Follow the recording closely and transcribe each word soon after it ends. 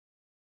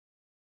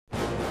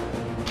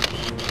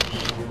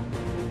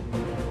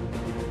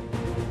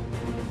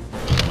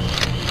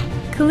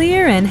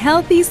Clear and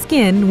healthy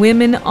skin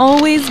women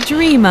always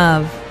dream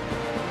of.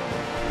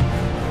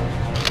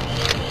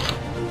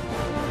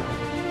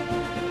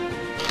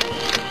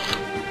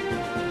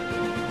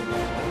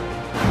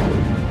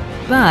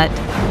 But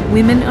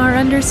women are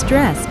under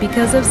stress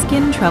because of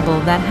skin trouble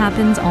that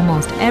happens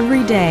almost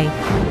every day.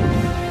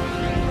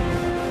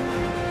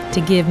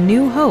 To give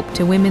new hope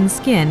to women's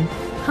skin,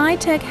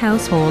 High-Tech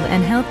Household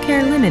and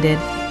Healthcare Limited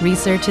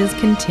researches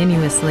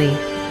continuously.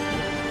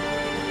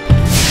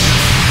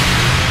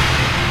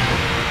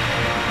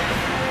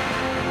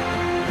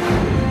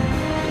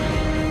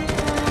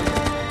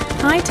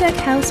 High-Tech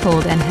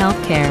Household and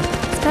Healthcare,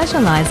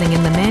 specializing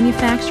in the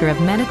manufacture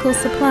of medical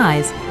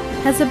supplies,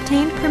 has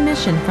obtained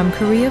permission from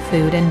Korea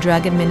Food and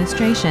Drug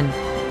Administration.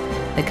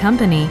 The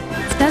company,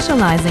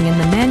 specializing in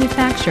the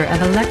manufacture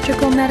of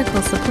electrical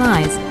medical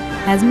supplies,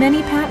 has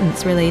many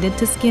patents related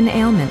to skin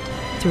ailment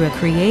through a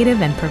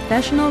creative and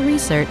professional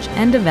research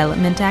and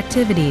development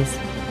activities.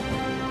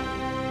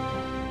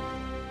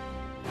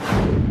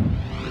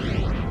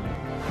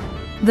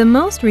 The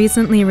most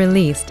recently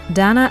released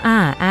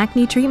LnH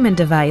acne treatment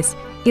device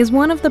is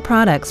one of the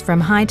products from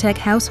High-Tech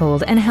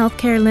Household and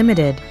Healthcare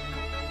Limited.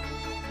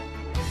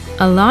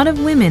 A lot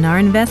of women are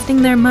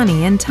investing their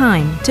money and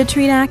time to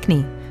treat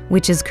acne,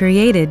 which is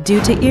created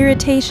due to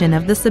irritation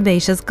of the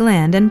sebaceous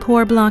gland and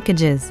pore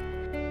blockages.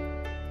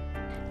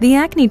 The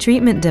acne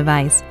treatment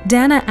device,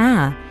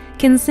 LnH,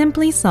 can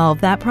simply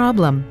solve that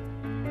problem.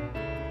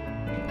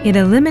 It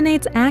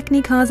eliminates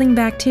acne-causing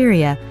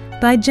bacteria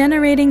by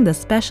generating the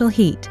special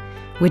heat,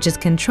 which is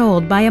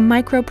controlled by a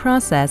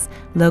microprocess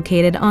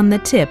located on the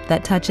tip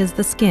that touches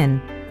the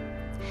skin.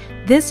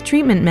 This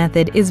treatment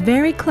method is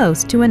very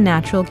close to a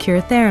natural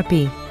cure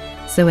therapy,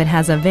 so it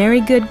has a very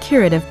good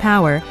curative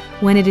power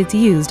when it is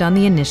used on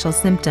the initial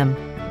symptom.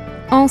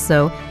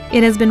 Also,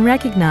 it has been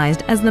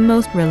recognized as the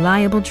most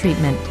reliable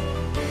treatment.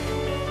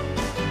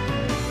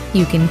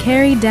 You can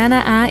carry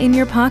LnH in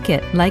your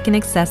pocket like an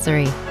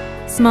accessory.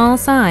 Small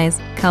size,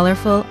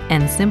 colorful,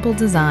 and simple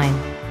design.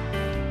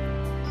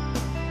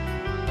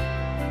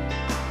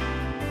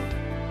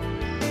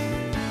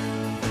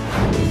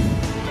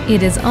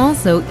 It is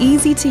also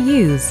easy to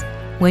use.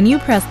 When you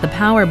press the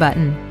power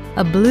button,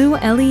 a blue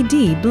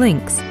LED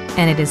blinks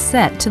and it is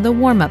set to the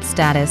warm-up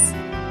status.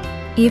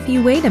 If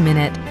you wait a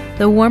minute,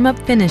 the warm-up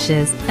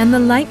finishes and the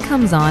light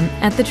comes on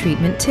at the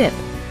treatment tip.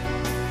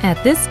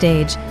 At this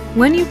stage,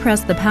 when you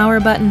press the power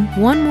button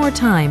one more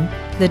time,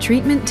 the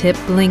treatment tip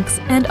blinks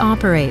and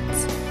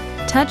operates.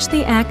 Touch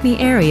the acne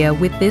area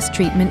with this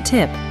treatment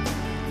tip.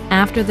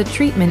 After the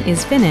treatment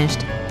is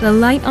finished, the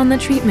light on the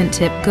treatment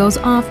tip goes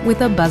off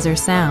with a buzzer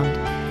sound.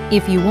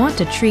 If you want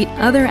to treat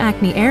other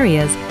acne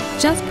areas,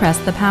 just press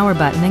the power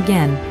button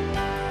again.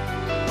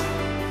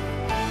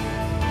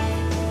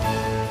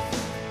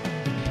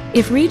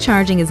 If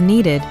recharging is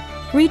needed,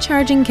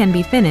 recharging can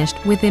be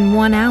finished within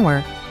 1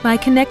 hour by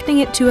connecting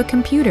it to a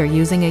computer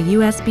using a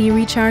USB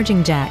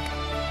recharging jack.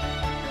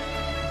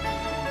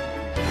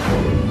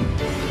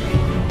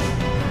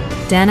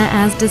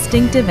 LnH's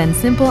distinctive and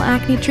simple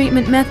acne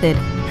treatment method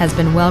has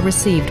been well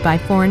received by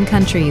foreign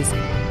countries,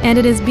 and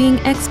it is being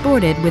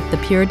exported with the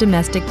pure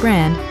domestic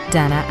brand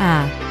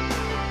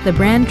LnH. The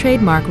brand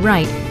trademark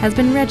right has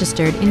been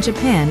registered in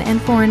Japan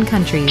and foreign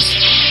countries.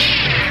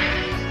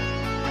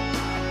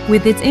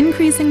 With its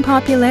increasing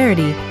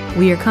popularity,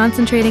 we are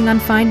concentrating on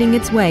finding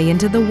its way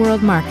into the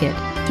world market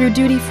through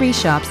duty-free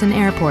shops and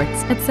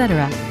airports,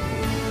 etc.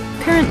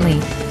 Currently,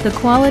 the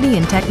quality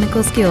and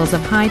technical skills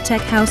of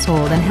High-Tech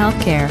Household and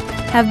Healthcare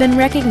have been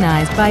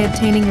recognized by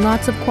obtaining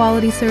lots of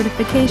quality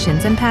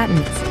certifications and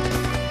patents.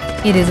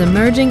 It is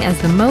emerging as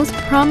the most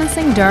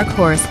promising dark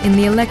horse in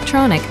the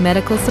electronic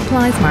medical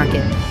supplies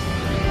market.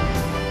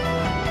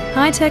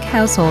 High-Tech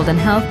Household and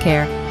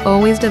Healthcare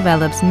always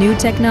develops new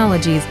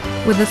technologies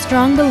with a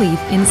strong belief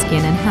in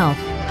skin and health.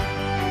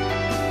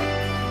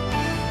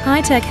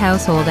 High-Tech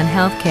Household and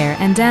Healthcare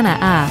and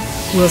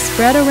LnH will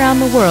spread around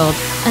the world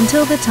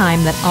until the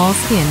time that all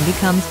skin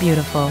becomes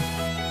beautiful.